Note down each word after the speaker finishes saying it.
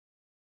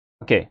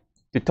Okay,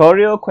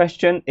 tutorial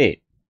question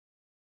 8.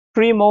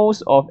 3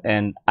 moles of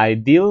an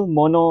ideal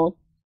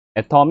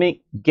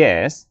monoatomic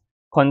gas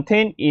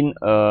contained in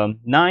a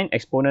 9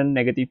 exponent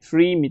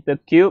 -3 meter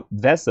cube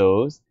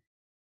vessels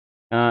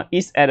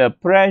is at a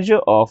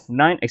pressure of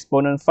 9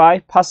 exponent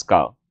 5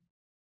 Pascal.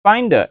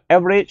 Find the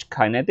average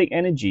kinetic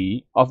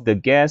energy of the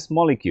gas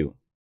molecule.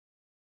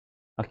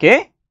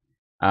 Okay,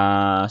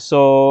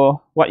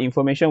 so what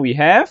information we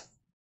have?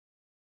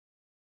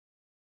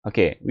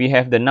 Okay, we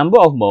have the number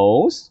of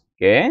moles.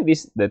 Okay,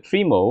 the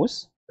 3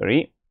 moles.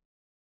 Sorry,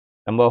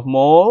 number of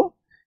mole.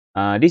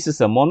 This is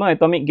a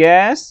monoatomic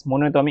gas.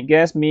 Monoatomic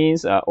gas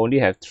means only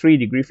have 3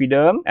 degree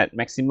freedom at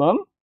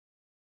maximum.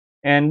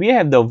 And we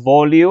have the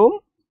volume,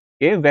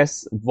 okay,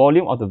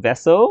 volume of the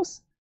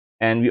vessels.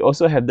 And we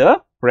also have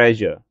the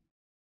pressure.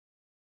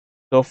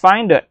 So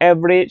find the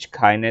average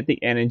kinetic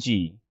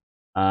energy.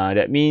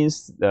 That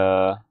means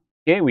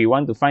we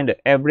want to find the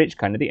average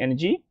kinetic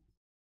energy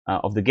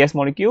of the gas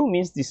molecule.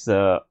 Means this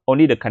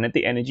only the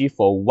kinetic energy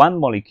for one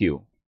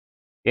molecule.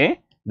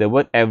 Okay, the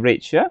word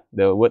average here,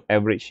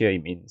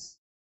 it means.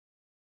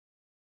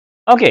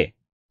 Okay,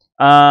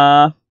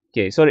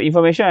 so the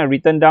information I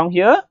written down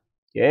here.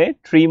 Okay,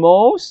 3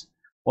 moles,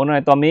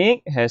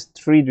 monoatomic, has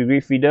 3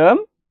 degree freedom.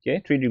 Okay,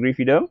 3 degree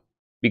freedom,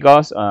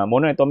 because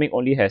monoatomic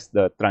only has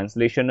the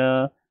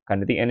translational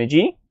kinetic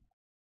energy.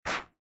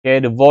 Okay,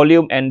 the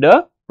volume and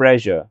the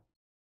pressure.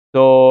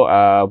 So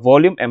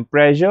volume and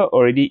pressure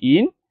already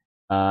in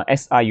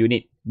SI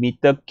unit,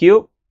 meter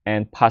cube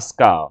and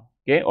Pascal.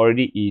 Okay,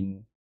 already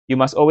in. You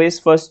must always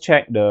first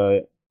check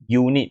the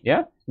unit.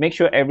 Yeah, make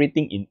sure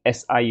everything in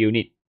SI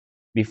unit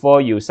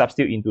before you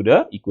substitute into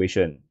the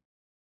equation.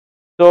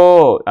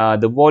 So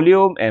the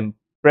volume and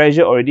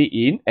pressure already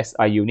in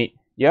SI unit.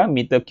 Yeah,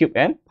 meter cube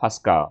and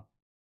Pascal.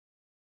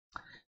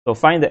 So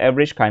find the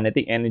average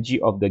kinetic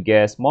energy of the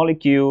gas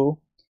molecule.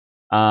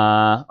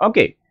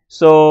 Okay,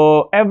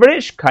 so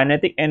average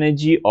kinetic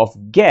energy of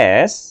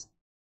gas.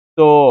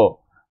 So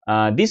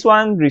this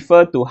one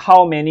refer to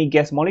how many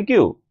gas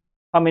molecule?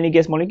 How many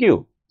gas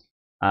molecule?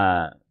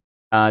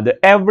 The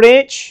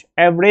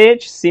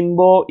average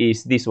symbol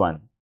is this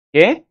one.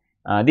 Okay,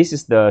 this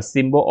is the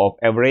symbol of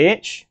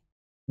average.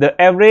 The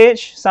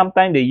average,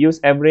 sometimes they use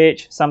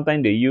average,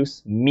 sometimes they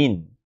use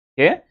mean.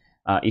 Okay,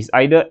 it's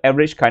either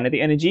average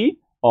kinetic energy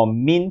or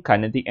mean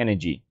kinetic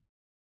energy.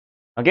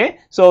 Okay,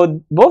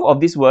 so both of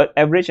these words,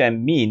 average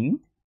and mean,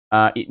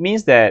 it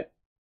means that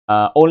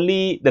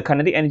only the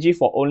kinetic energy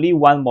for only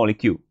one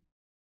molecule.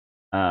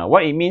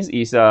 What it means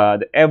is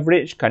the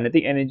average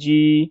kinetic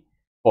energy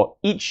for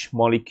each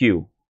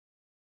molecule.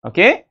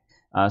 Okay,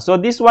 so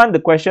this one, the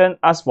question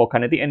asks for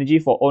kinetic energy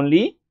for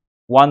only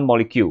one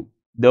molecule.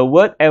 The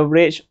word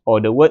average or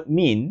the word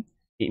mean,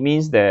 it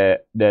means the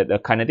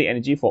kinetic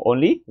energy for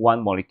only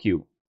one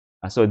molecule.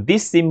 So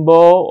this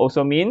symbol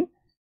also means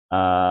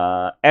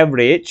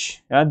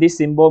average. This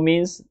symbol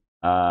means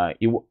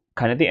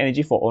kinetic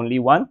energy for only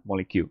one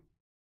molecule.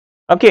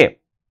 Okay,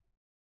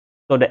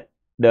 so the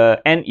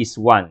n is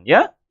 1.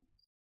 Yeah.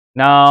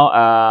 Now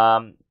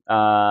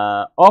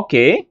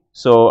okay,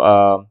 so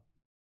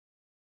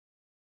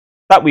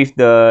start with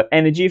the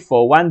energy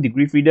for 1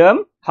 degree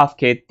freedom, half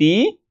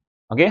kT.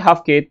 Okay,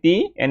 half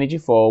kT energy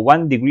for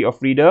 1 degree of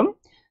freedom.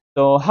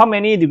 So how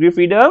many degree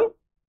freedom?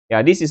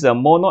 Yeah, this is a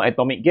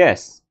monoatomic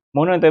gas.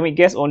 Monoatomic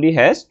gas only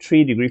has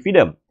 3 degree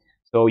freedom.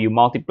 So you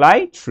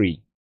multiply 3.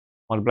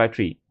 Multiply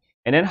 3.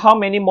 And then how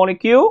many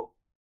molecule?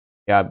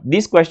 Yeah,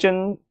 this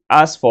question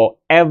asks for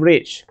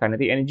average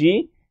kinetic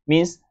energy,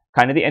 means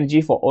kinetic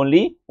energy for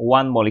only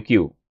one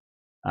molecule.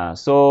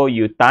 So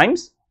you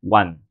times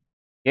 1.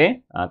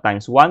 Okay,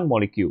 times 1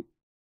 molecule.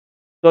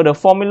 So the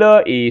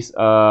formula is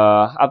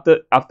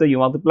after you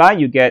multiply,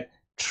 you get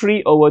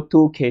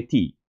 3/2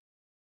 kT.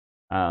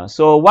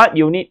 So what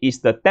you need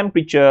is the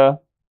temperature.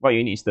 What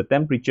you need is the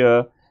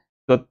temperature.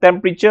 So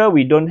temperature,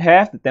 we don't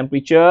have the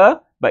temperature,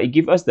 but it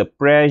gives us the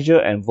pressure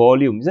and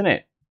volume, isn't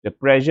it? The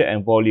pressure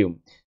and volume.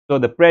 So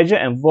the pressure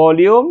and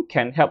volume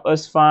can help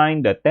us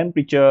find the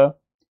temperature.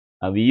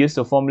 We use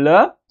the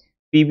formula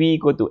PV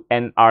equal to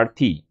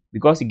nRT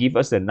because it gives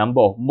us the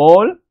number of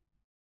mole.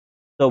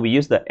 So we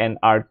use the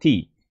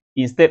nRT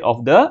instead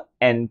of the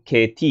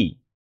nKT.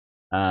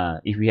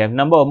 If we have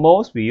number of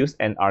moles, we use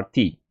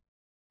nRT.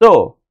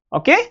 So,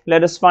 okay,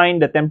 let us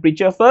find the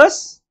temperature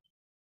first.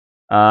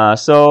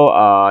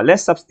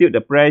 Let's substitute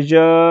the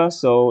pressure.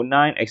 So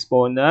 9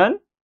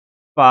 exponent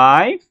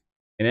 5,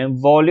 and then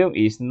volume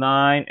is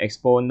 9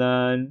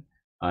 exponent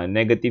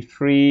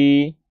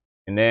 -3,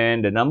 and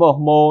then the number of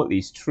mole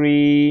is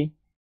 3.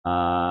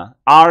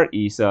 R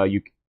is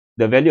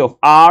the value of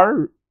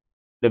R.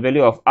 The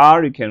value of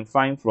R you can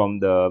find from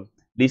the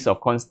list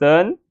of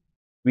constant,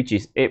 which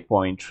is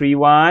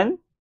 8.31.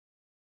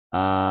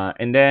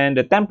 And then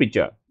the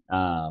temperature.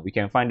 We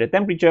can find the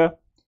temperature.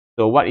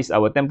 So what is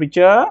our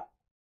temperature?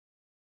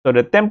 So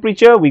the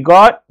temperature we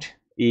got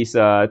is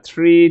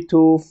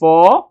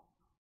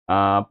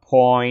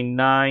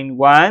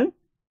 324.91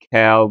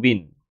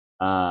 Kelvin.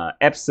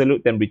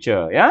 Absolute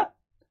temperature. Yeah,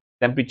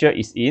 temperature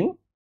is in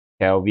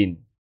Kelvin.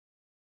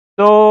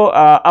 So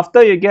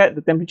after you get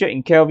the temperature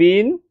in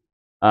Kelvin,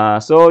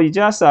 so you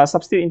just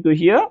substitute into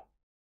here,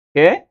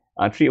 okay,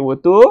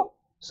 3/2.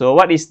 So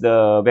what is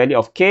the value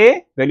of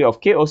K? Value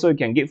of K also you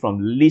can get from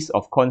list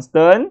of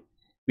constant,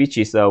 which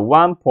is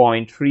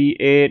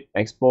 1.38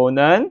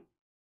 exponent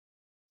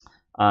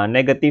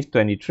negative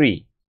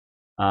 23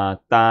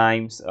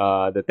 times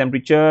the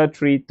temperature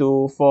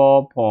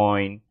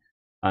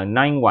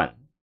 324.91.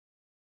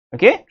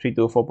 Okay,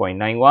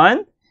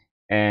 324.91.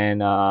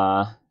 And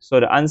so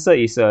the answer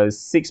is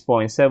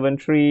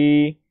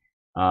 6.73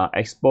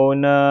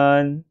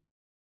 exponent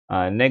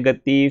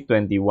negative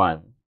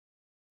 21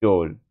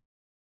 joule.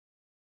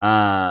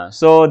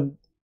 So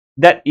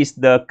that is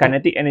the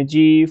kinetic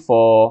energy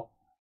for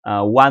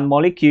one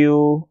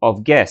molecule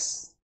of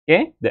gas.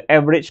 Okay, the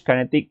average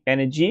kinetic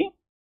energy.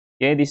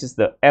 Okay, this is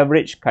the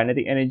average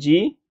kinetic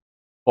energy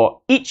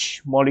for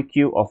each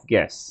molecule of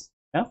gas.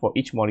 For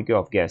each molecule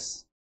of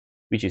gas,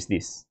 which is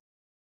this.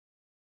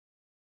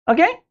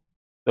 Okay,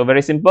 so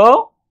very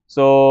simple.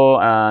 So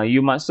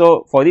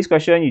for this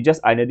question, you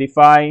just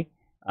identify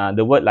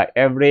the word like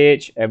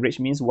average. Average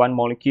means one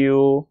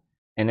molecule,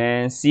 and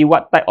then see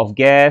what type of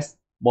gas: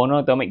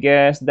 monoatomic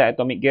gas,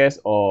 diatomic gas,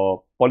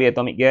 or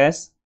polyatomic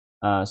gas.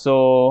 Like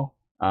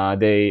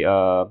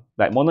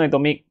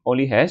monoatomic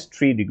only has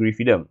 3 degree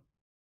freedom.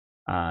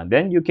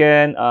 Then you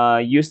can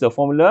use the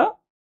formula.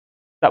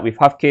 Start with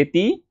half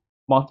kT,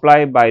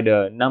 multiply by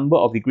the number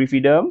of degree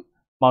freedom,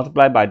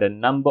 multiply by the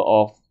number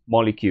of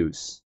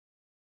molecules.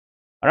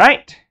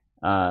 Alright,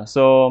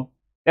 so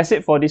that's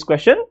it for this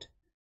question.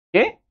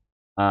 Okay,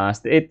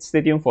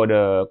 stay tuned for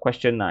the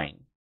question 9.